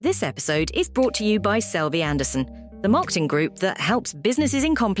This episode is brought to you by Selby Anderson, the marketing group that helps businesses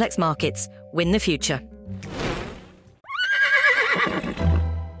in complex markets win the future.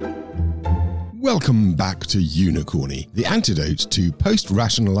 Welcome back to Unicorny, the antidote to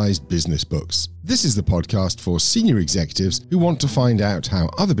post-rationalized business books. This is the podcast for senior executives who want to find out how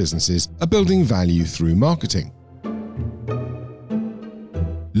other businesses are building value through marketing.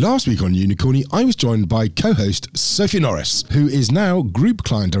 Last week on Unicorny, I was joined by co-host Sophie Norris, who is now Group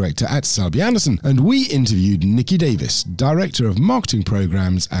Client Director at Selby Anderson, and we interviewed Nikki Davis, Director of Marketing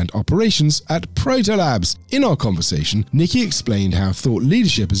Programs and Operations at Protolabs. In our conversation, Nikki explained how thought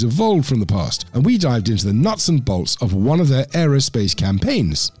leadership has evolved from the past, and we dived into the nuts and bolts of one of their aerospace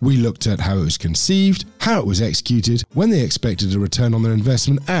campaigns. We looked at how it was conceived, how it was executed, when they expected a return on their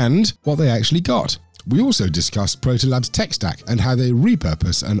investment, and what they actually got. We also discussed Protolabs' tech stack and how they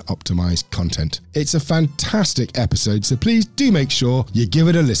repurpose and optimize content. It's a fantastic episode, so please do make sure you give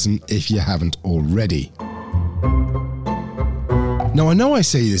it a listen if you haven't already. Now, I know I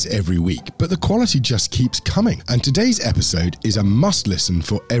say this every week, but the quality just keeps coming. And today's episode is a must-listen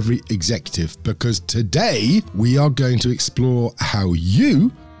for every executive, because today we are going to explore how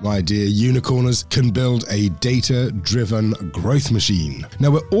you, my dear unicorners, can build a data-driven growth machine.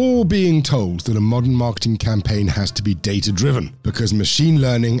 Now, we're all being told that a modern marketing campaign has to be data-driven because machine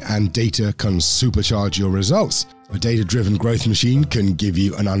learning and data can supercharge your results. A data-driven growth machine can give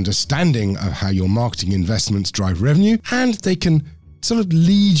you an understanding of how your marketing investments drive revenue, and they can sort of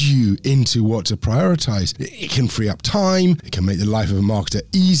lead you into what to prioritize. It can free up time, it can make the life of a marketer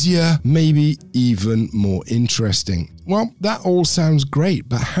easier, maybe even more interesting. Well, that all sounds great,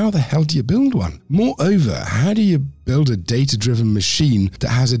 but how the hell do you build one? Moreover, how do you build a data-driven machine that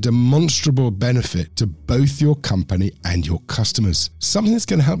has a demonstrable benefit to both your company and your customers? Something that's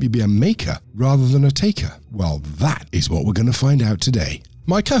going to help you be a maker rather than a taker. Well, that is what we're going to find out today.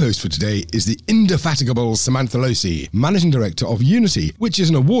 My co-host for today is the indefatigable Samantha Losi, Managing Director of Unity, which is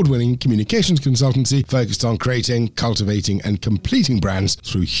an award-winning communications consultancy focused on creating, cultivating, and completing brands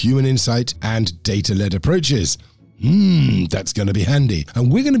through human insight and data-led approaches. That's going to be handy.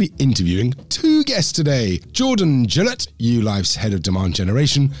 And we're going to be interviewing two guests today. Jordan Gillott, ULife's Head of Demand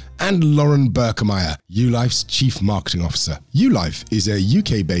Generation, and Lauren Berkemeyer, ULife's Chief Marketing Officer. ULife is a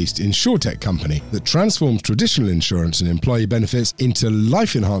UK-based insurtech company that transforms traditional insurance and employee benefits into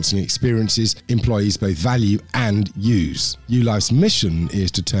life-enhancing experiences employees both value and use. ULife's mission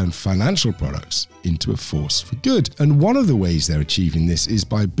is to turn financial products into a force for good. And one of the ways they're achieving this is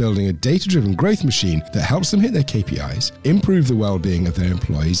by building a data-driven growth machine that helps them hit their KPIs, improve the well-being of their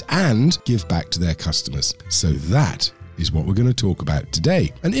employees, and give back to their customers. So that is what we're going to talk about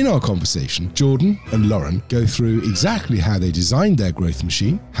today. And in our conversation, Jordan and Lauren go through exactly how they designed their growth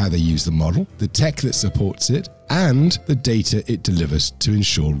machine, how they use the model, the tech that supports it, and the data it delivers to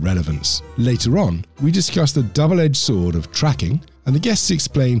ensure relevance. Later on, we discuss the double-edged sword of tracking, and the guests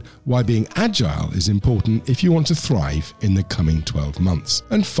explain why being agile is important if you want to thrive in the coming 12 months.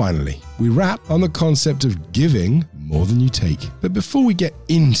 And finally, we wrap on the concept of giving more than you take. But before we get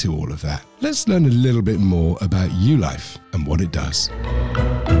into all of that, let's learn a little bit more about ULife and what it does.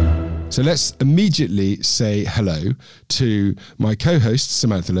 So let's immediately say hello to my co-host,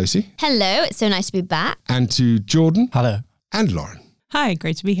 Samantha Losi. Hello, it's so nice to be back. And to Jordan. Hello. And Lauren. Hi,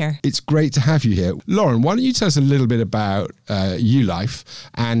 great to be here. It's great to have you here. Lauren, why don't you tell us a little bit about ULife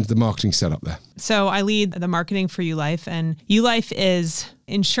and the marketing setup there? So I lead the marketing for ULife, and ULife is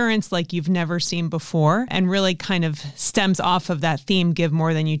insurance like you've never seen before, and really kind of stems off of that theme, give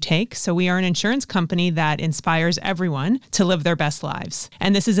more than you take. So we are an insurance company that inspires everyone to live their best lives.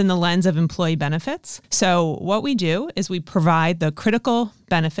 And this is in the lens of employee benefits. So what we do is we provide the critical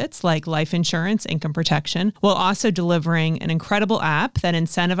benefits like life insurance, income protection, while also delivering an incredible app that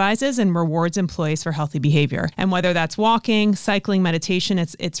incentivizes and rewards employees for healthy behavior. And whether that's walking, cycling, meditation,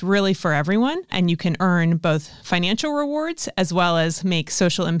 it's really for everyone. And you can earn both financial rewards as well as make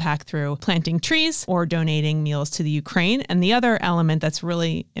social impact through planting trees or donating meals to the Ukraine. And the other element that's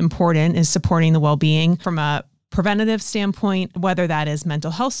really important is supporting the well-being from a preventative standpoint, whether that is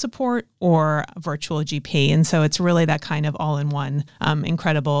mental health support or virtual GP. And so it's really that kind of all-in-one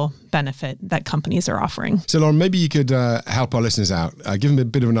incredible benefit that companies are offering. So Lauren, maybe you could help our listeners out, give them a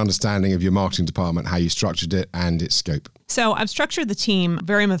bit of an understanding of your marketing department, how you structured it and its scope. So I've structured the team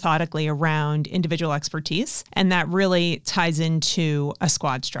very methodically around individual expertise, and that really ties into a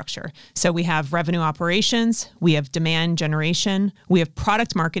squad structure. So we have revenue operations, we have demand generation, we have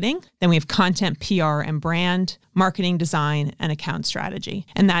product marketing, then we have content, PR, and brand, marketing design, and account strategy.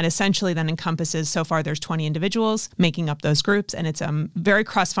 And that essentially then encompasses, so far there's 20 individuals making up those groups, and it's very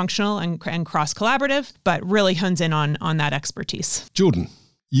cross-functional and cross-collaborative, but really hones in on that expertise. Jordan,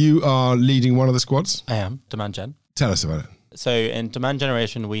 You are leading one of the squads. I am, Demand Gen. Tell us about it. So in demand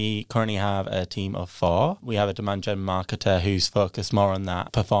generation, we currently have a team of 4. We have a demand gen marketer who's focused more on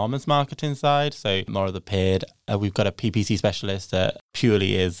that performance marketing side, so more of the paid. We've got a PPC specialist that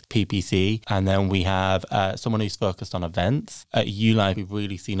purely is PPC. And then we have someone who's focused on events. At ULife, we've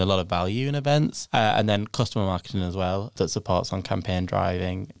really seen a lot of value in events. And then customer marketing as well, that supports on campaign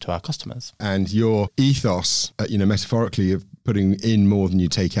driving to our customers. And your ethos, metaphorically, of putting in more than you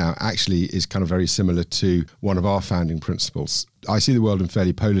take out actually is kind of very similar to one of our founding principles. I see the world in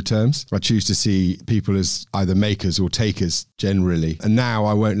fairly polar terms. I choose to see people as either makers or takers generally. And now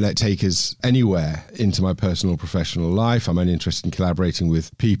I won't let takers anywhere into my personal professional life. I'm only interested in collaborating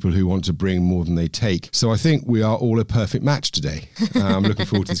with people who want to bring more than they take. So I think we are all a perfect match today. I'm looking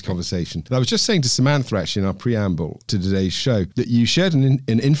forward to this conversation. And I was just saying to Samantha, actually, in our preamble to today's show, that you shared an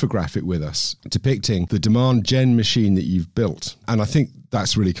infographic with us depicting the demand gen machine that you've built. And I think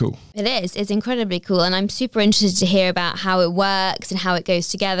that's really cool. It is. It's incredibly cool. And I'm super interested to hear about how it works and how it goes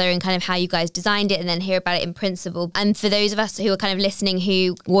together and kind of how you guys designed it and then hear about it in principle. And for those of us who are kind of listening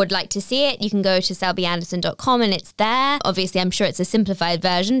who would like to see it, you can go to selbyanderson.com and it's there. Obviously, I'm sure it's a simplified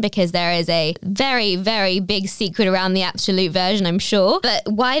version because there is a very, very big secret around the absolute version, I'm sure. But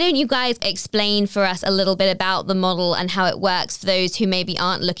why don't you guys explain for us a little bit about the model and how it works for those who maybe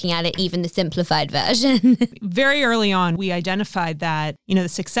aren't looking at it, even the simplified version? Very early on, we identified that the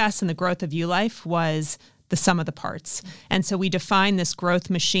success and the growth of ULife was the sum of the parts. And so we define this growth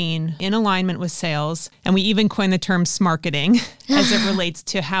machine in alignment with sales. And we even coined the term smarketing as it relates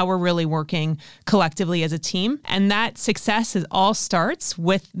to how we're really working collectively as a team. And that success all starts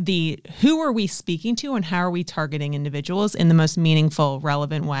with who are we speaking to and how are we targeting individuals in the most meaningful,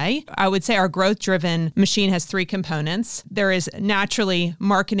 relevant way. I would say our growth-driven machine has 3 components. There is naturally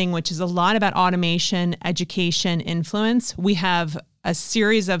marketing, which is a lot about automation, education, influence. We have a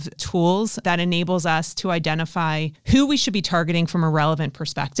series of tools that enables us to identify who we should be targeting from a relevant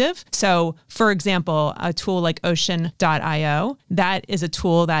perspective. So, for example, a tool like Ocean.io, that is a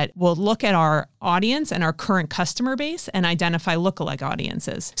tool that will look at our audience and our current customer base and identify lookalike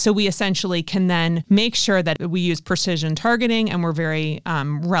audiences. So we essentially can then make sure that we use precision targeting and we're very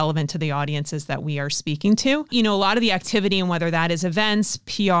relevant to the audiences that we are speaking to. A lot of the activity, and whether that is events,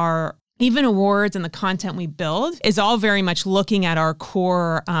 PR, even awards and the content we build is all very much looking at our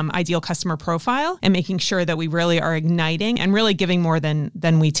core ideal customer profile and making sure that we really are igniting and really giving more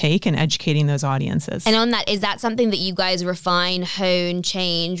than we take and educating those audiences. And on that, is that something that you guys refine, hone,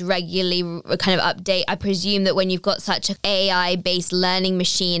 change, regularly kind of update? I presume that when you've got such an AI-based learning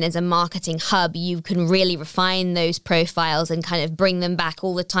machine as a marketing hub, you can really refine those profiles and kind of bring them back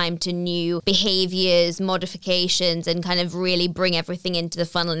all the time to new behaviors, modifications, and kind of really bring everything into the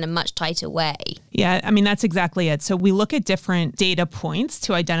funnel in a much tighter way. Yeah, that's exactly it. So we look at different data points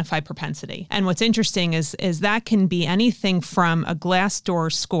to identify propensity. And what's interesting is that can be anything from a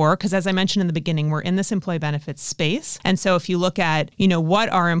Glassdoor score, because as I mentioned in the beginning, we're in this employee benefits space. And so if you look at, what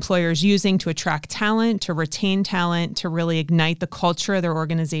are employers using to attract talent, to retain talent, to really ignite the culture of their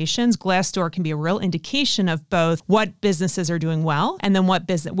organizations, Glassdoor can be a real indication of both what businesses are doing well and then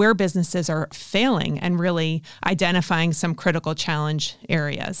where businesses are failing and really identifying some critical challenge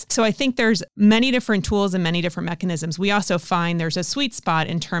areas. So I think there's many different tools and many different mechanisms. We also find there's a sweet spot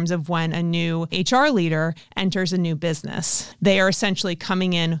in terms of when a new HR leader enters a new business. They are essentially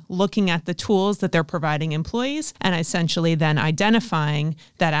coming in, looking at the tools that they're providing employees, and essentially then identifying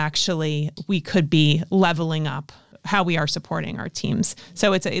that actually we could be leveling up how we are supporting our teams.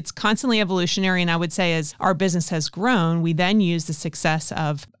 So it's constantly evolutionary. And I would say as our business has grown, we then use the success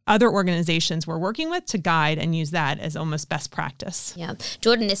of other organizations we're working with to guide and use that as almost best practice. Yeah.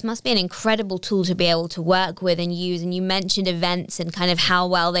 Jordan, this must be an incredible tool to be able to work with and use. And you mentioned events and kind of how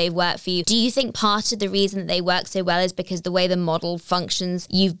well they work for you. Do you think part of the reason that they work so well is because the way the model functions,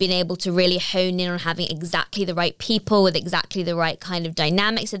 you've been able to really hone in on having exactly the right people with exactly the right kind of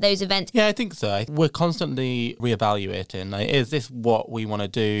dynamics at those events? Yeah, I think so. We're constantly reevaluating. Like, is this what we want to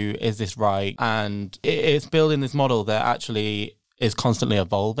do? Is this right? And it's building this model that actually is constantly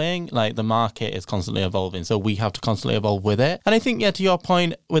evolving. Like, the market is constantly evolving, so we have to constantly evolve with it. And I think, to your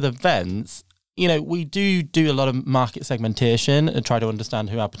point with events, we do a lot of market segmentation and try to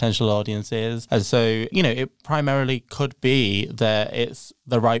understand who our potential audience is. And so, it primarily could be that it's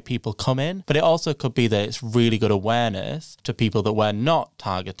the right people come in, but it also could be that it's really good awareness to people that we're not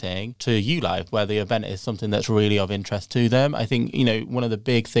targeting to ULife, where the event is something that's really of interest to them. I think, one of the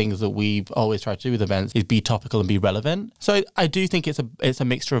big things that we've always tried to do with events is be topical and be relevant. So I do think it's a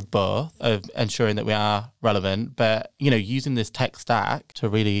mixture of both, of ensuring that we are relevant, but, using this tech stack to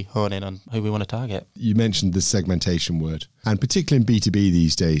really hone in on who we want to target. You mentioned the segmentation word. And particularly in B2B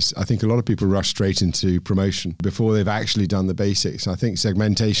these days, I think a lot of people rush straight into promotion before they've actually done the basics. I think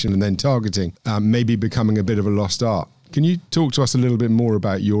segmentation and then targeting may be becoming a bit of a lost art. Can you talk to us a little bit more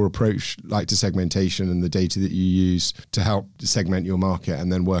about your approach to segmentation and the data that you use to help segment your market and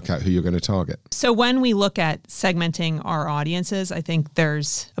then work out who you're going to target? So when we look at segmenting our audiences, I think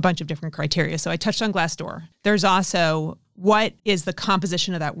there's a bunch of different criteria. So I touched on Glassdoor. There's also what is the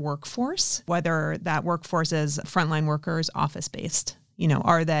composition of that workforce, whether that workforce is frontline workers, office-based.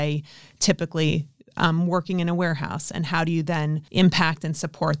 Are they typically working in a warehouse, and how do you then impact and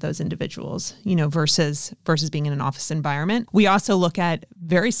support those individuals, versus being in an office environment? We also look at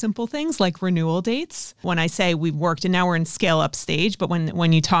very simple things like renewal dates. When I say we've worked, and now we're in scale up stage, but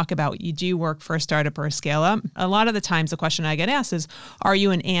when you talk about you do work for a startup or a scale up, a lot of the times the question I get asked is, are you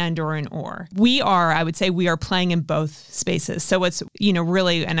an and or an or? I would say we are playing in both spaces. So what's,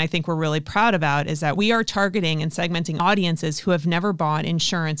 really, and I think we're really proud about, is that we are targeting and segmenting audiences who have never bought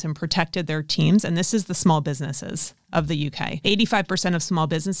insurance and protected their teams. And this is the small businesses of the UK. 85% of small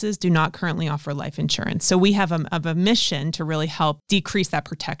businesses do not currently offer life insurance. So we have a mission to really help decrease that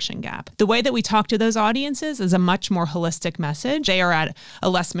protection gap. The way that we talk to those audiences is a much more holistic message. They are at a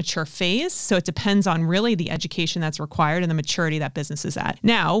less mature phase, so it depends on really the education that's required and the maturity that business is at.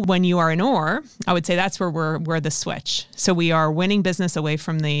 Now, when you are an or, I would say that's where we're the switch. So we are winning business away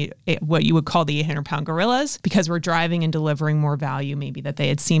from what you would call the 800-pound gorillas, because we're driving and delivering more value maybe that they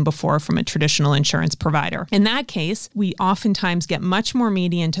had seen before from a traditional insurance provider. In that case, we oftentimes get much more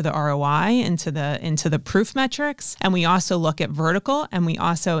media into the ROI, into the proof metrics, and we also look at vertical, and we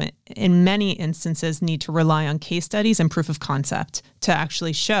also, in many instances, need to rely on case studies and proof of concept to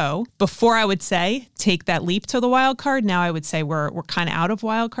actually show. Before, I would say take that leap to the wild card. Now I would say we're kind of out of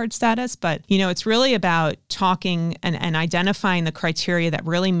wild card status, but it's really about talking and identifying the criteria that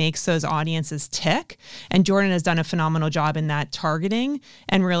really makes those audiences tick. And Jordan has done a phenomenal job in that targeting,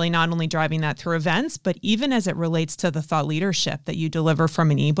 and really not only driving that through events, but even as it relates to the thought leadership that you deliver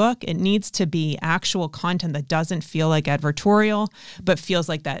from an ebook, it needs to be actual content that doesn't feel like advertorial, but feels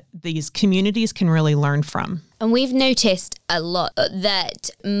like that these communities can really learn from. And we've noticed a lot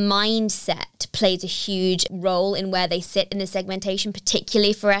that mindset plays a huge role in where they sit in the segmentation,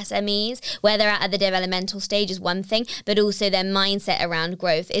 particularly for SMEs. Where they're at the developmental stage is one thing, but also their mindset around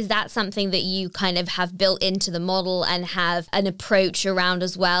growth. Is that something that you kind of have built into the model and have an approach around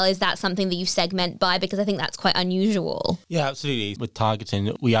as well? Is that something that you segment by? Because I think that's quite unusual. Yeah, absolutely. With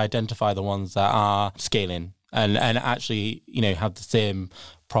targeting, we identify the ones that are scaling and actually, have the same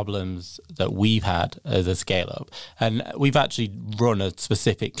problems that we've had as a scale up. And we've actually run a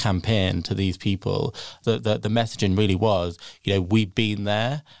specific campaign to these people. The messaging really was, we've been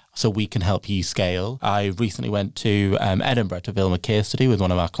there, so we can help you scale. I recently went to Edinburgh to film a case study with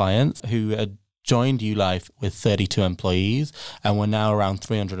one of our clients who had joined ULife with 32 employees, and we're now around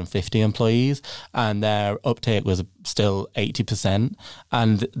 350 employees, and their uptake was still 80%,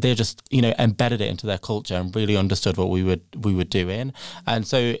 and they just embedded it into their culture and really understood what we were doing. And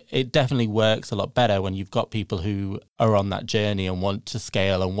so it definitely works a lot better when you've got people who are on that journey and want to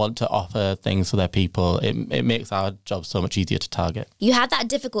scale and want to offer things for their people. It makes our job so much easier to target. You have that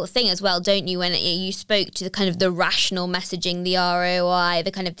difficult thing as well, don't you, when you spoke to the kind of the rational messaging, the ROI,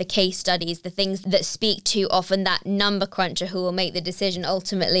 the kind of the case studies, the things that speak to often that number cruncher who will make the decision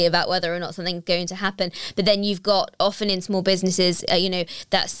ultimately about whether or not something's going to happen. But then you've got often in small businesses,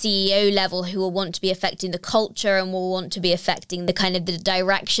 that CEO level who will want to be affecting the culture and will want to be affecting the kind of the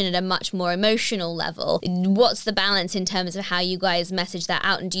direction at a much more emotional level. What's the balance in terms of how you guys message that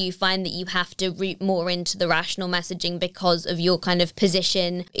out? And do you find that you have to root more into the rational messaging because of your kind of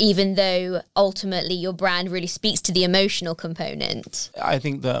position, even though ultimately your brand really speaks to the emotional component? I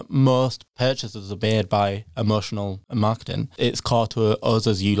think that most purchases are made by emotional marketing. It's core to us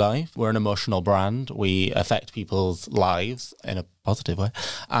as ULife. We're an emotional brand. We affect people's lives in a positive way.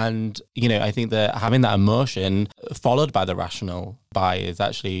 And, I think that having that emotion followed by the rational buy is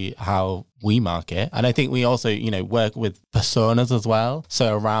actually how we market. And I think we also, work with personas as well.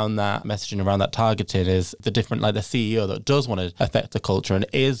 So around that messaging, around that targeting is the different, like the CEO that does want to affect the culture and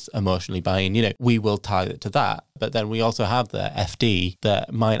is emotionally buying, we will target to that. But then we also have the FD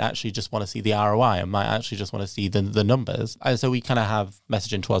that might actually just want to see the ROI and might actually just want to see the numbers. And so we kind of have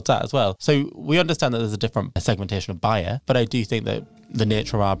messaging towards that as well. So we understand that there's a different segmentation of buyer, but I do think that the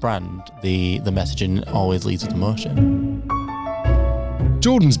nature of our brand, the messaging always leads with emotion.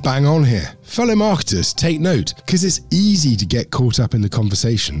 Jordan's bang on here. Fellow marketers, take note, because it's easy to get caught up in the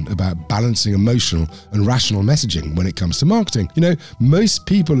conversation about balancing emotional and rational messaging when it comes to marketing. Most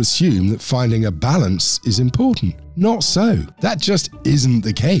people assume that finding a balance is important. Not so. That just isn't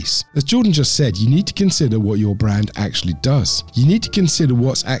the case. As Jordan just said, you need to consider what your brand actually does. You need to consider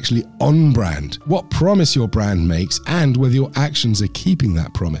what's actually on brand, what promise your brand makes, and whether your actions are keeping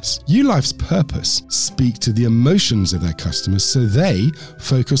that promise. YouLife's purpose speak to the emotions of their customers so they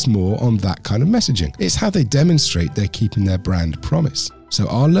focus more on that kind of messaging. It's how they demonstrate they're keeping their brand promise. So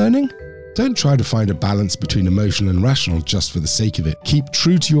our learning? Don't try to find a balance between emotional and rational just for the sake of it. Keep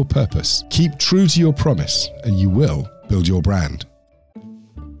true to your purpose. Keep true to your promise, and you will build your brand.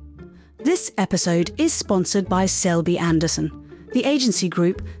 This episode is sponsored by Selby Anderson, the agency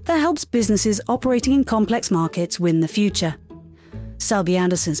group that helps businesses operating in complex markets win the future. Selby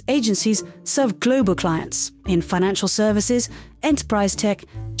Anderson's agencies serve global clients in financial services, enterprise tech,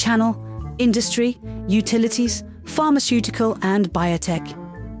 channel, industry, utilities, pharmaceutical, and biotech.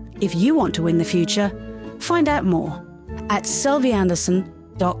 If you want to win the future, find out more at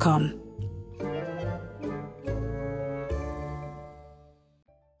selvyanderson.com.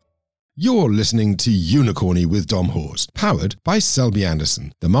 You're listening to Unicorny with Dom Hawes, powered by Selby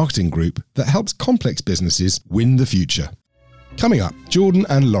Anderson, the marketing group that helps complex businesses win the future. Coming up, Jordan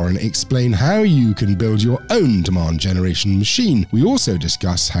and Lauren explain how you can build your own demand generation machine. We also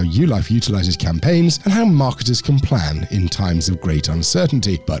discuss how YouLife utilizes campaigns and how marketers can plan in times of great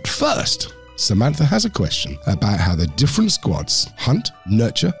uncertainty. But first, Samantha has a question about how the different squads hunt,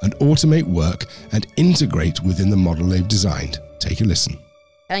 nurture, and automate work and integrate within the model they've designed. Take a listen.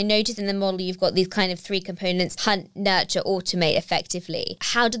 I noticed in the model you've got these kind of three components: hunt, nurture, automate effectively.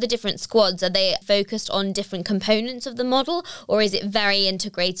 How do the different squads, are they focused on different components of the model, or is it very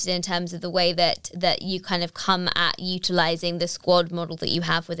integrated in terms of the way that you kind of come at utilizing the squad model that you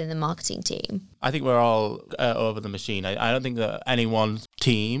have within the marketing team? I think we're all over the machine. I don't think that any one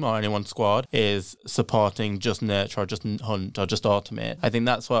team or any one squad is supporting just nurture or just hunt or just automate. I think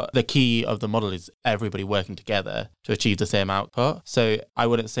that's what the key of the model is, everybody working together to achieve the same output. So I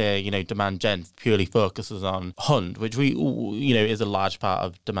wouldn't say, demand gen purely focuses on hunt, which is a large part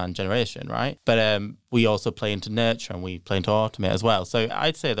of demand generation, right? But we also play into nurture and we play into automate as well. So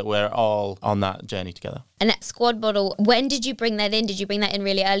I'd say that we're all on that journey together. And that squad model, when did you bring that in? Did you bring that in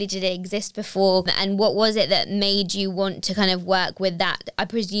really early? Did it exist before? And what was it that made you want to kind of work with that? I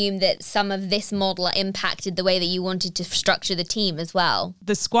presume that some of this model impacted the way that you wanted to structure the team as well.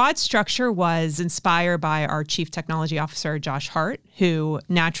 The squad structure was inspired by our Chief Technology Officer, Josh Hart, who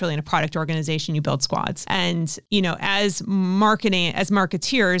naturally in a product organization, you build squads. And, as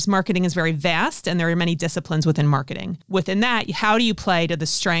marketeers, marketing is very vast and there are many disciplines within marketing. Within that, how do you play to the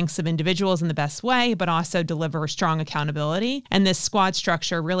strengths of individuals in the best way, but also deliver strong accountability? And this squad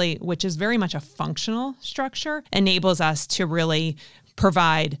structure really, which is very much a functional structure, enables us to really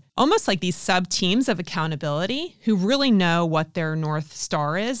provide almost like these sub-teams of accountability who really know what their North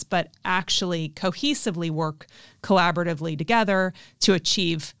Star is, but actually cohesively work collaboratively together to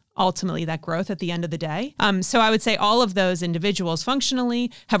achieve ultimately that growth at the end of the day. So I would say all of those individuals functionally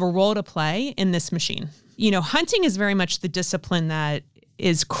have a role to play in this machine. Hunting is very much the discipline that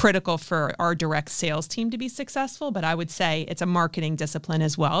is critical for our direct sales team to be successful, but I would say it's a marketing discipline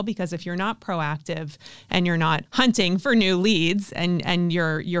as well, because if you're not proactive and you're not hunting for new leads and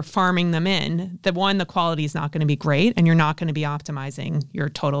you're farming them in, the quality is not going to be great and you're not going to be optimizing your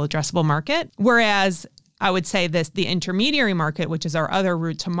total addressable market. Whereas I would say the intermediary market, which is our other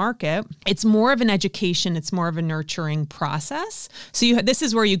route to market, it's more of an education, it's more of a nurturing process. So this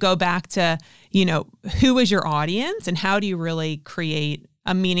is where you go back to, who is your audience and how do you really create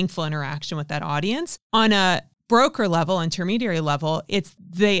a meaningful interaction with that audience? On a broker level, intermediary level,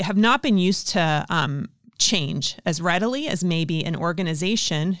 they have not been used to change as readily as maybe an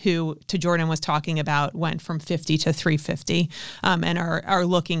organization who, to Jordan was talking about, went from 50 to 350 and are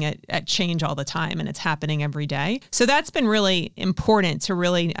looking at change all the time, and it's happening every day. So that's been really important to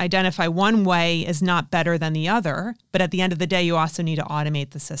really identify one way is not better than the other, but at the end of the day, you also need to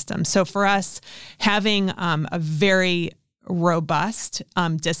automate the system. So for us, having a very robust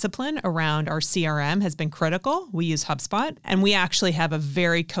discipline around our CRM has been critical. We use HubSpot, and we actually have a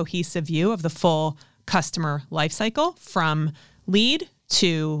very cohesive view of the full customer lifecycle from lead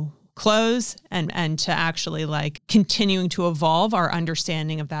to close and to actually continuing to evolve our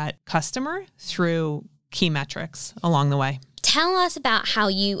understanding of that customer through key metrics along the way. Tell us about how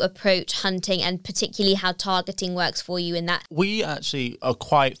you approach hunting and particularly how targeting works for you in that. We actually are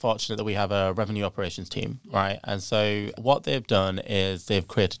quite fortunate that we have a revenue operations team, right? And so what they've done is they've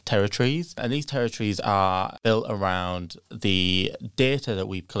created territories, and these territories are built around the data that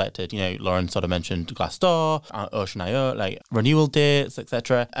we've collected. Lauren sort of mentioned Glassdoor, Ocean.io, like renewal dates,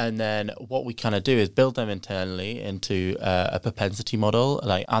 etc. And then what we kind of do is build them internally into a propensity model.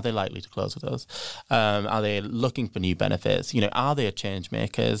 Like, are they likely to close with us? Are they looking for new benefits? Are they change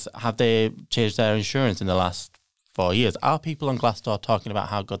makers? Have they changed their insurance in the last 4 years? Are people on Glassdoor talking about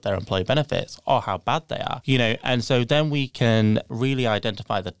how good their employee benefits or how bad they are? And so then we can really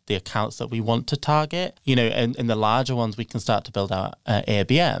identify the accounts that we want to target. In the larger ones, we can start to build out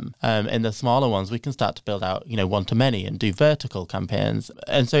ABM. In the smaller ones, we can start to build out, one-to-many and do vertical campaigns.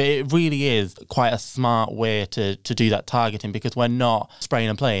 And so it really is quite a smart way to do that targeting, because we're not spraying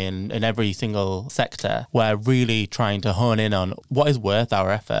and playing in every single sector. We're really trying to hone in on what is worth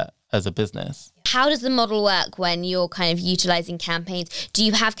our effort as a business. How does the model work when you're kind of utilizing campaigns? Do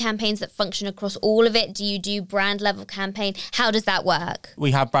you have campaigns that function across all of it? Do you do brand level campaign? How does that work?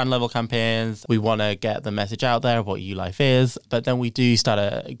 We have brand level campaigns. We want to get the message out there of what YouLife is, but then we do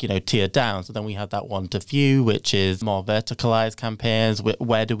start to tier down. So then we have that one to few, which is more verticalized campaigns.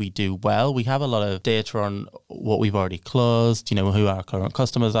 Where do we do well? We have a lot of data on what we've already closed, who our current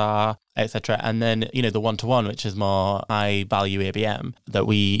customers are, etc. And then, the one-to-one, which is more high value ABM, that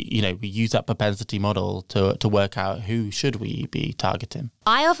we use that propensity model to work out who should we be targeting.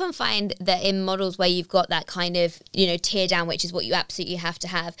 I often find that in models where you've got that kind of, tier down, which is what you absolutely have to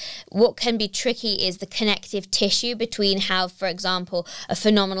have, what can be tricky is the connective tissue between how, for example, a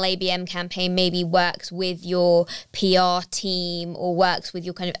phenomenal ABM campaign maybe works with your PR team or works with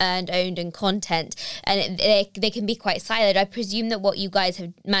your kind of earned, owned and content. And they can be quite siloed. I presume that what you guys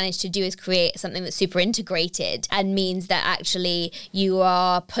have managed to do is create something that's super integrated and means that actually you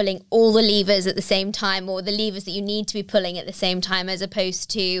are pulling all the levers at the same time, or the levers that you need to be pulling at the same time, as opposed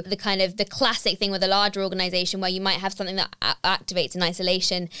to the kind of the classic thing with a larger organization where you might have something that activates in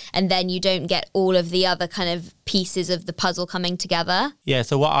isolation and then you don't get all of the other kind of pieces of the puzzle coming together. Yeah,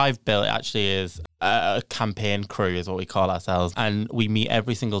 so what I've built actually is a campaign crew is what we call ourselves, and we meet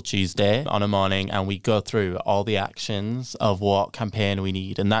every single Tuesday on a morning and we go through all the actions of what campaign we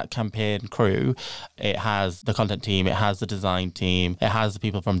need. And that campaign crew, it has the content team, it has the design team, it has the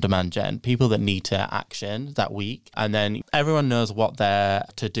people from demand gen, people that need to action that week, and then everyone knows what they're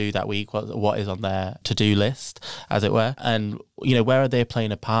to do that week, what is on their to-do list, as it were. And where are they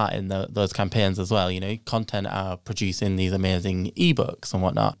playing a part in those campaigns as well? Content are producing these amazing ebooks and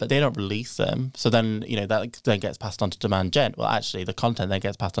whatnot, but they don't release them. So then, that then gets passed on to demand gen. Well, actually, the content then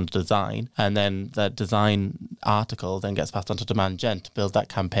gets passed on to design, and then the design article then gets passed on to demand gen to build that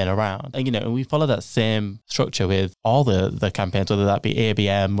campaign around. And, and we follow that same structure with all the campaigns, whether that be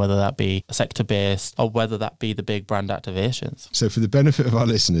ABM, whether that be sector-based, or whether that be the big brand activations. So for the benefit of our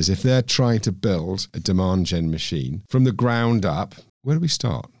listeners, if they're trying to build a demand gen machine from the ground up, where do we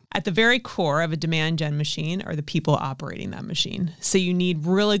start? At the very core of a demand gen machine are the people operating that machine. So you need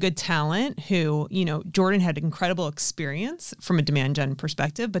really good talent who, Jordan had incredible experience from a demand gen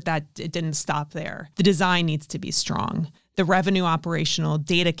perspective, but it didn't stop there. The design needs to be strong. The revenue operational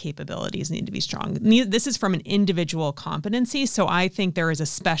data capabilities need to be strong. This is from an individual competency. So I think there is a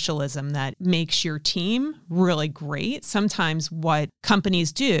specialism that makes your team really great. Sometimes what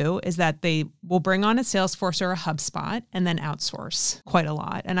companies do is that they will bring on a Salesforce or a HubSpot and then outsource quite a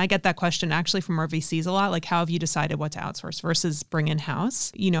lot. And I get that question actually from our VCs a lot, like, how have you decided what to outsource versus bring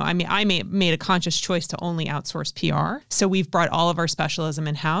in-house? I made a conscious choice to only outsource PR. So we've brought all of our specialism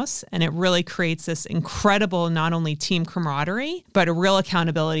in-house, and it really creates this incredible, not only team camaraderie, but a real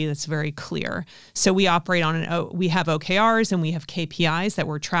accountability that's very clear. So we operate we have OKRs and we have KPIs that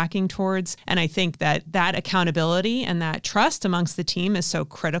we're tracking towards. And I think that accountability and that trust amongst the team is so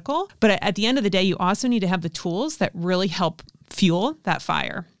critical. But at the end of the day, you also need to have the tools that really help fuel that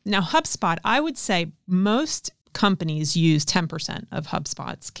fire. Now, HubSpot, I would say most companies use 10% of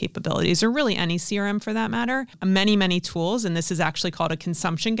HubSpot's capabilities, or really any CRM for that matter. Many, many tools, and this is actually called a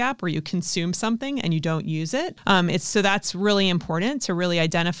consumption gap, where you consume something and you don't use it. So that's really important to really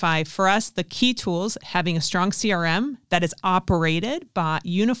identify for us the key tools, having a strong CRM that is operated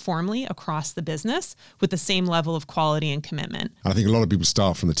uniformly across the business with the same level of quality and commitment. I think a lot of people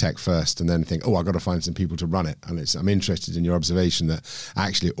start from the tech first and then think, I've got to find some people to run it. And I'm interested in your observation that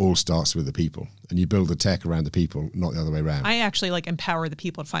actually it all starts with the people, and you build the tech around the people, not the other way around. I actually empower the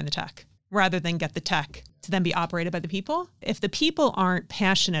people to find the tech. rather than get the tech to then be operated by the people. If the people aren't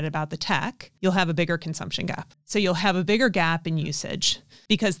passionate about the tech, you'll have a bigger consumption gap. So you'll have a bigger gap in usage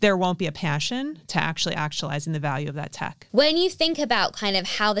because there won't be a passion to actually actualizing the value of that tech. When you think about kind of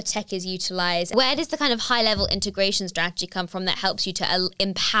how the tech is utilized, where does the kind of high-level integration strategy come from that helps you to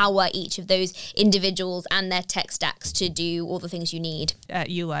empower each of those individuals and their tech stacks to do all the things you need? At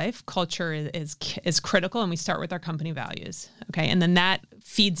ULife, culture is critical, and we start with our company values. Okay, and then that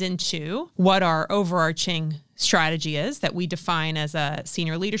feeds into what our overarching strategy is that we define as a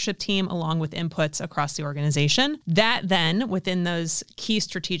senior leadership team along with inputs across the organization. That then within those key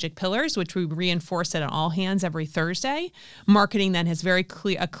strategic pillars, which we reinforce at all hands every Thursday, marketing then has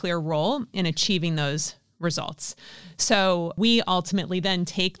a clear role in achieving those results. So we ultimately then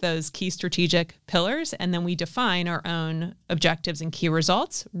take those key strategic pillars and then we define our own objectives and key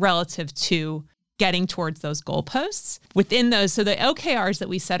results relative to getting towards those goalposts. Within those, so the OKRs that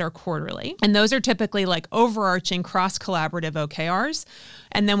we set are quarterly, and those are typically like overarching cross-collaborative OKRs.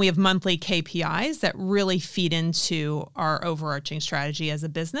 And then we have monthly KPIs that really feed into our overarching strategy as a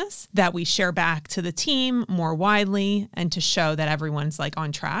business that we share back to the team more widely and to show that everyone's like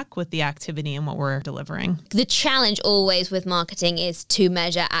on track with the activity and what we're delivering. The challenge always with marketing is to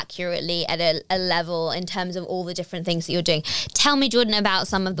measure accurately at a level in terms of all the different things that you're doing. Tell me, Jordan, about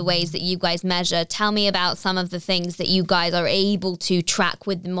some of the ways that you guys measure. Tell me about some of the things that you guys are able to track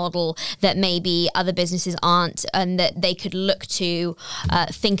with the model that maybe other businesses aren't, and that they could look to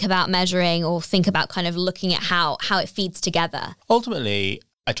think about measuring or think about kind of looking at how it feeds together. Ultimately,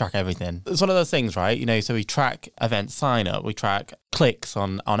 I track everything. It's one of those things, right? You know, so we track event sign up, we track clicks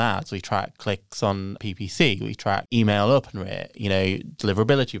on ads, we track clicks on PPC, we track email open rate, you know,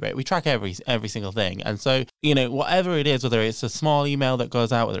 deliverability rate. We track every single thing. And so, you know, whatever it is, whether it's a small email that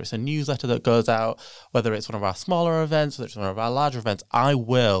goes out, whether it's a newsletter that goes out, whether it's one of our smaller events, whether it's one of our larger events, I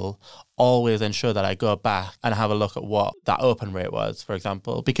will always ensure that I go back and have a look at what that open rate was, for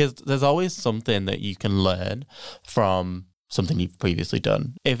example, because there's always something that you can learn from something you've previously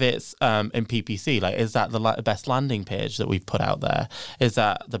done. If it's in PPC, like, is that the best landing page that we've put out there? Is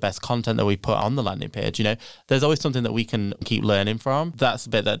that the best content that we put on the landing page? You know, there's always something that we can keep learning from. That's the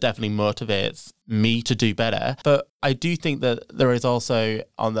bit that definitely motivates me to do better. But I do think that there is also,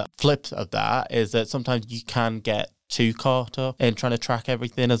 on the flip of that, is that sometimes you can get too caught up in trying to track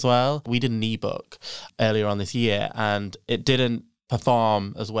everything as well. We did an ebook earlier on this year and it didn't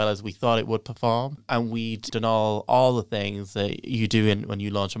perform as well as we thought it would perform, and we'd done all the things that you do when you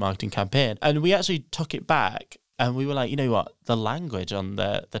launch a marketing campaign, and we actually took it back and we were like, you know what, the language on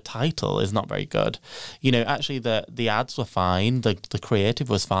the title is not very good. You know, actually the ads were fine, the creative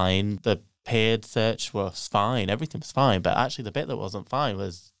was fine, the paid search was fine, everything was fine, but actually the bit that wasn't fine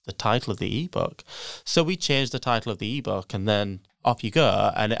was the title of the ebook. So we changed the title of the ebook and then off you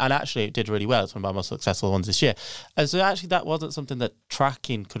go. And actually it did really well. It's one of our most successful ones this year. And so actually that wasn't something that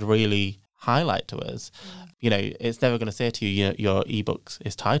tracking could really highlight to us. You know, it's never going to say to you, you know, your ebook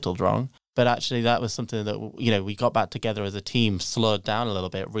is titled wrong. But actually that was something that, you know, we got back together as a team, slowed down a little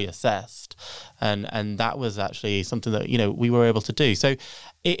bit, reassessed. And that was actually something that, you know, we were able to do. So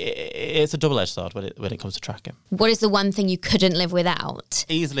it's a double-edged sword when it comes to tracking. What is the one thing you couldn't live without?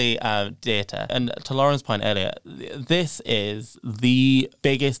 Easily data. And to Lauren's point earlier, this is the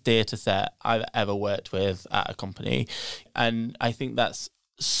biggest data set I've ever worked with at a company. And I think that's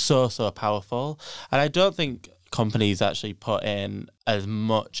so powerful. And I don't think companies actually put in as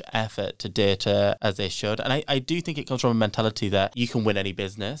much effort to data as they should. And I do think it comes from a mentality that you can win any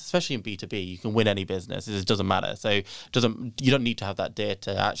business, especially in B2B, you can win any business. It doesn't matter. So you don't need to have that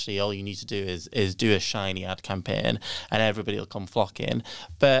data. Actually, all you need to do is do a shiny ad campaign and everybody will come flocking.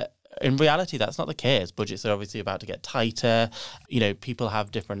 But in reality, that's not the case. Budgets are obviously about to get tighter. You know, people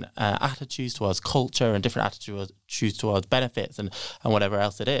have different attitudes towards culture and different attitudes towards benefits and whatever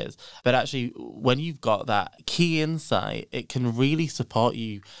else it is. But actually, when you've got that key insight, it can really support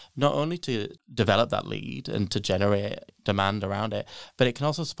you not only to develop that lead and to generate demand around it, but it can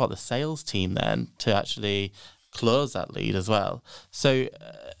also support the sales team then to actually close that lead as well. So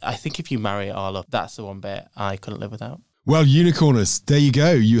I think if you marry it all up, that's the one bit I couldn't live without. Well, unicorners, there you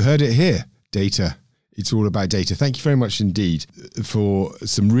go. You heard it here. Data. It's all about data. Thank you very much indeed for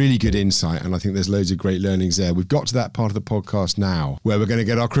some really good insight. And I think there's loads of great learnings there. We've got to that part of the podcast now where we're going to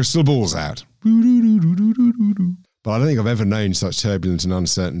get our crystal balls out. But I don't think I've ever known such turbulent and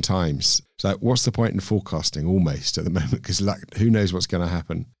uncertain times. It's like, what's the point in forecasting almost at the moment? Because who knows what's going to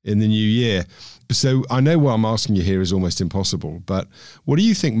happen in the new year. So I know what I'm asking you here is almost impossible. But what do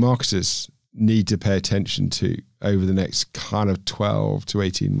you think marketers need to pay attention to over the next kind of 12 to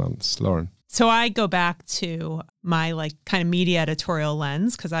 18 months, Lauren? So I go back to my like kind of media editorial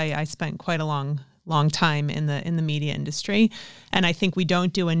lens because I spent quite a long time in the media industry, and I think we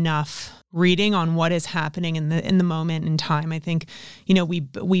don't do enough reading on what is happening in the moment in time. I think,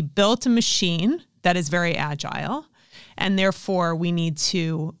 we built a machine that is very agile, and therefore we need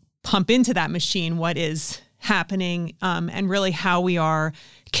to pump into that machine what is happening and really how we are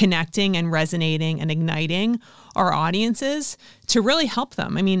connecting and resonating and igniting our audiences to really help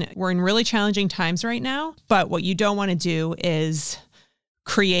them. I mean, we're in really challenging times right now, but what you don't want to do is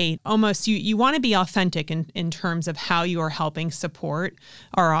create almost, you want to be authentic in terms of how you are helping support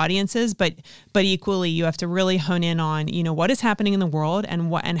our audiences, but equally you have to really hone in on, what is happening in the world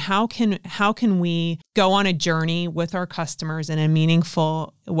and how can we go on a journey with our customers in a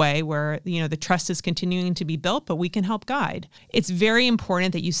meaningful way where, the trust is continuing to be built, but we can help guide. It's very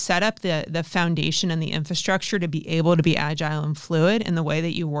important that you set up the foundation and the infrastructure to be able to be agile and fluid in the way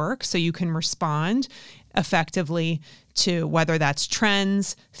that you work so you can respond effectively to whether that's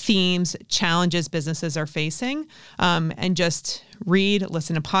trends, themes, challenges businesses are facing, and just read,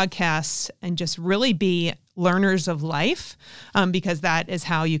 listen to podcasts, and just really be learners of life, because that is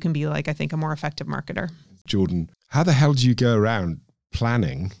how you can be, like, I think, a more effective marketer. Jordan, how the hell do you go around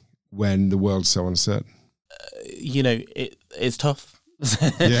planning when the world's so uncertain? It's tough.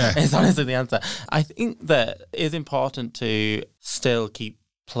 Yeah. It's honestly the answer. I think that it's important to still keep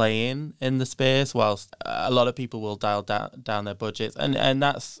playing in the space whilst a lot of people will dial down their budgets, and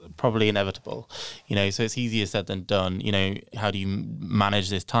that's probably inevitable, so it's easier said than done. How do you manage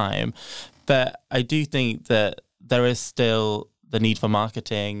this time? But I do think that there is still the need for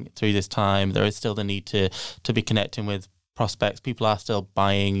marketing through this time. There is still the need to be connecting with prospects. People are still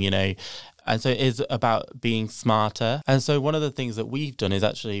buying, and so it is about being smarter. And so one of the things that we've done is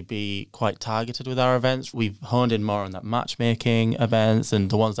actually be quite targeted with our events. We've honed in more on that matchmaking events and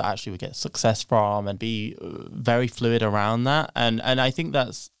the ones that actually we get success from, and be very fluid around that. And I think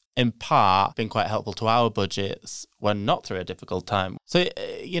that's in part been quite helpful to our budgets when not through a difficult time. So,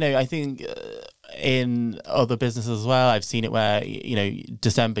 I think in other businesses as well, I've seen it where,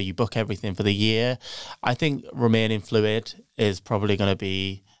 December you book everything for the year. I think remaining fluid is probably going to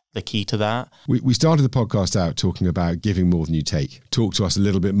be the key to that. We started the podcast out talking about giving more than you take. Talk to us a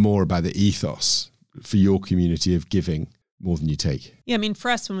little bit more about the ethos for your community of giving more than you take. Yeah, I mean,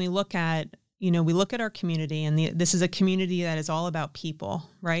 for us, when we look at our community, and this is a community that is all about people,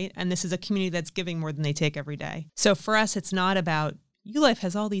 right? And this is a community that's giving more than they take every day. So for us, it's not about, YouLife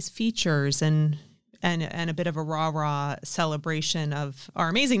has all these features and a bit of a rah-rah celebration of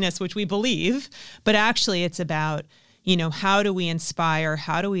our amazingness, which we believe, but actually it's about, how do we inspire?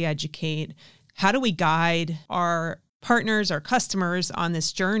 How do we educate? How do we guide our partners, our customers on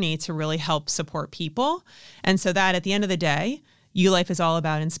this journey to really help support people? And so that at the end of the day, YouLife is all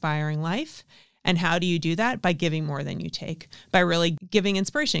about inspiring life. And how do you do that? By giving more than you take, by really giving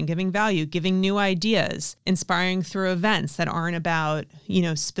inspiration, giving value, giving new ideas, inspiring through events that aren't about,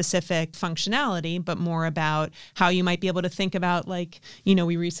 specific functionality, but more about how you might be able to think about, like,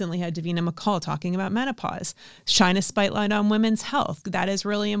 we recently had Davina McCall talking about menopause, shine a spotlight on women's health. That is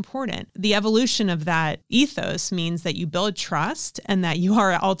really important. The evolution of that ethos means that you build trust and that you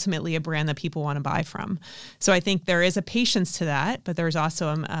are ultimately a brand that people want to buy from. So I think there is a patience to that, but there's also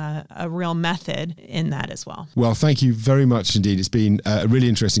a real method in that as well. Well, thank you very much indeed. It's been a really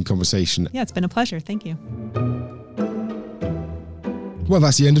interesting conversation. Yeah, it's been a pleasure. Thank you. Well,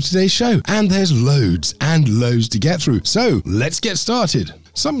 that's the end of today's show, and there's loads and loads to get through. So let's get started.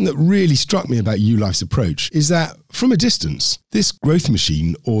 Something that really struck me about YouLife's approach is that from a distance, this growth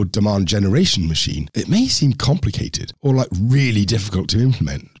machine or demand generation machine, it may seem complicated or like really difficult to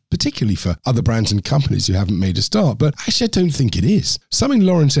implement, particularly for other brands and companies who haven't made a start, but actually I don't think it is. Something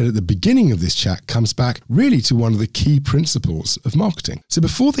Lauren said at the beginning of this chat comes back really to one of the key principles of marketing. So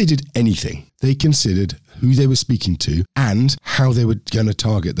before they did anything, they considered who they were speaking to and how they were going to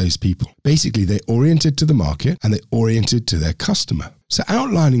target those people. Basically, they oriented to the market and they oriented to their customer. So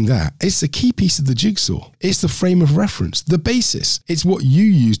outlining that, it's the key piece of the jigsaw. It's the frame of reference, the basis. It's what you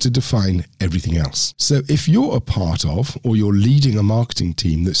use to define everything else. So if you're a part of or you're leading a marketing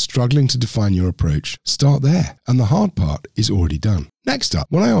team that's struggling to define your approach, start there. And the hard part is already done. Next up,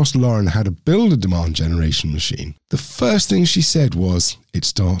 when I asked Lauren how to build a demand generation machine, the first thing she said was, It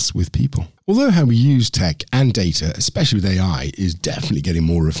starts with people. Although how we use tech and data, especially with AI, is definitely getting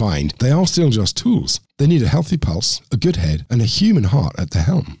more refined, they are still just tools. They need a healthy pulse, a good head, and a human heart at the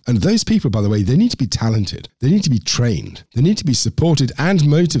helm. And those people, by the way, they need to be talented. They need to be trained. They need to be supported and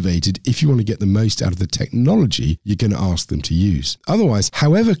motivated if you want to get the most out of the technology you're going to ask them to use. Otherwise,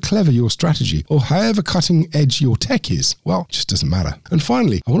 however clever your strategy or however cutting edge your tech is, well, it just doesn't matter. And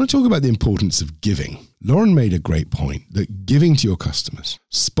finally, I want to talk about the importance of giving. Lauren made a great point that giving to your customers,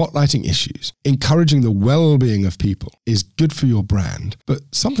 spotlighting issues, encouraging the well-being of people is good for your brand, but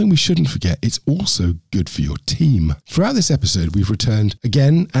something we shouldn't forget, it's also good for your team. Throughout this episode, we've returned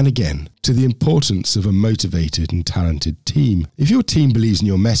again and again to the importance of a motivated and talented team. If your team believes in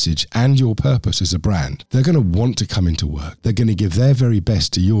your message and your purpose as a brand, they're going to want to come into work. They're going to give their very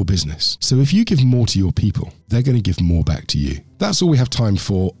best to your business. So if you give more to your people, they're going to give more back to you. That's all we have time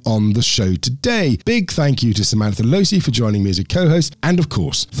for on the show today. Big thank you to Samantha Losey for joining me as a co-host. And of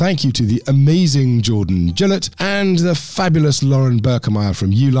course, thank you to the amazing Jordan Gillott and the fabulous Lauren Berkemeyer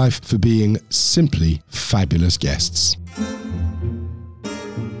from ULife for being simply fabulous guests.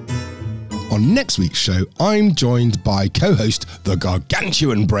 On next week's show, I'm joined by co-host, the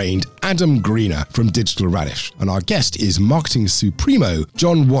gargantuan-brained Adam Greener from Digital Radish. And our guest is Marketing Supremo,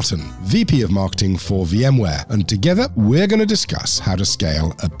 John Watton, VP of Marketing for VMware. And together, we're going to discuss how to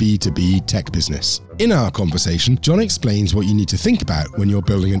scale a B2B tech business. In our conversation, John explains what you need to think about when you're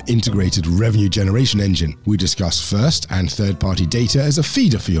building an integrated revenue generation engine. We discuss first and third-party data as a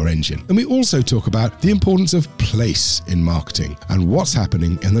feeder for your engine. And we also talk about the importance of place in marketing and what's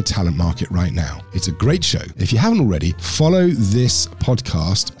happening in the talent market right now. It's a great show. If you haven't already, follow this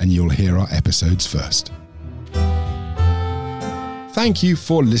podcast and you'll hear our episodes first. Thank you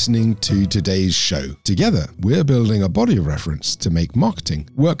for listening to today's show. Together, we're building a body of reference to make marketing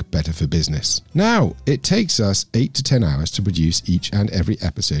work better for business. Now, it takes us 8 to 10 hours to produce each and every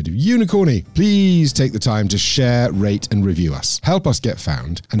episode of Unicorny. Please take the time to share, rate, and review us. Help us get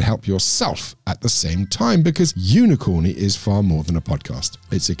found and help yourself at the same time, because Unicorny is far more than a podcast.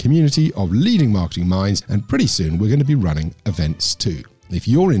 It's a community of leading marketing minds, and pretty soon we're going to be running events too. If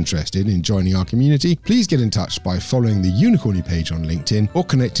you're interested in joining our community, please get in touch by following the Unicorny page on LinkedIn or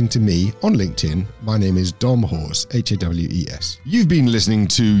connecting to me on LinkedIn. My name is Dom Hawes, Hawes. You've been listening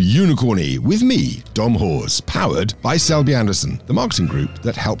to Unicorny with me, Dom Hawes, powered by Selby Anderson, the marketing group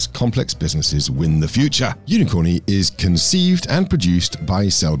that helps complex businesses win the future. Unicorny is conceived and produced by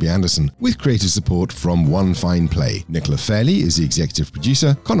Selby Anderson, with creative support from One Fine Play. Nicola Fairley is the executive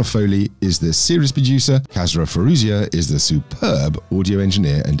producer, Connor Foley is the series producer, Kazra Faruzia is the superb audio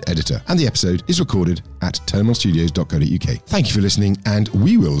engineer and editor, and the episode is recorded at terminalstudios.co.uk. Thank you for listening, and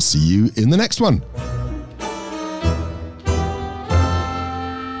we will see you in the next one.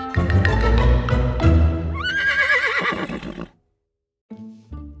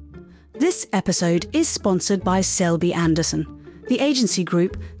 This episode is sponsored by Selby Anderson, the agency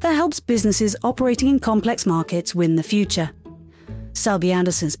group that helps businesses operating in complex markets win the future. Selby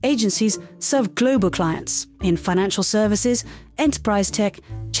Anderson's agencies serve global clients in financial services, enterprise tech,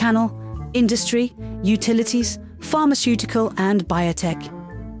 channel, industry, utilities, pharmaceutical, and biotech.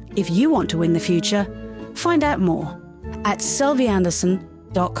 If you want to win the future, find out more at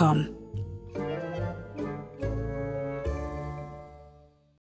selvyanderson.com.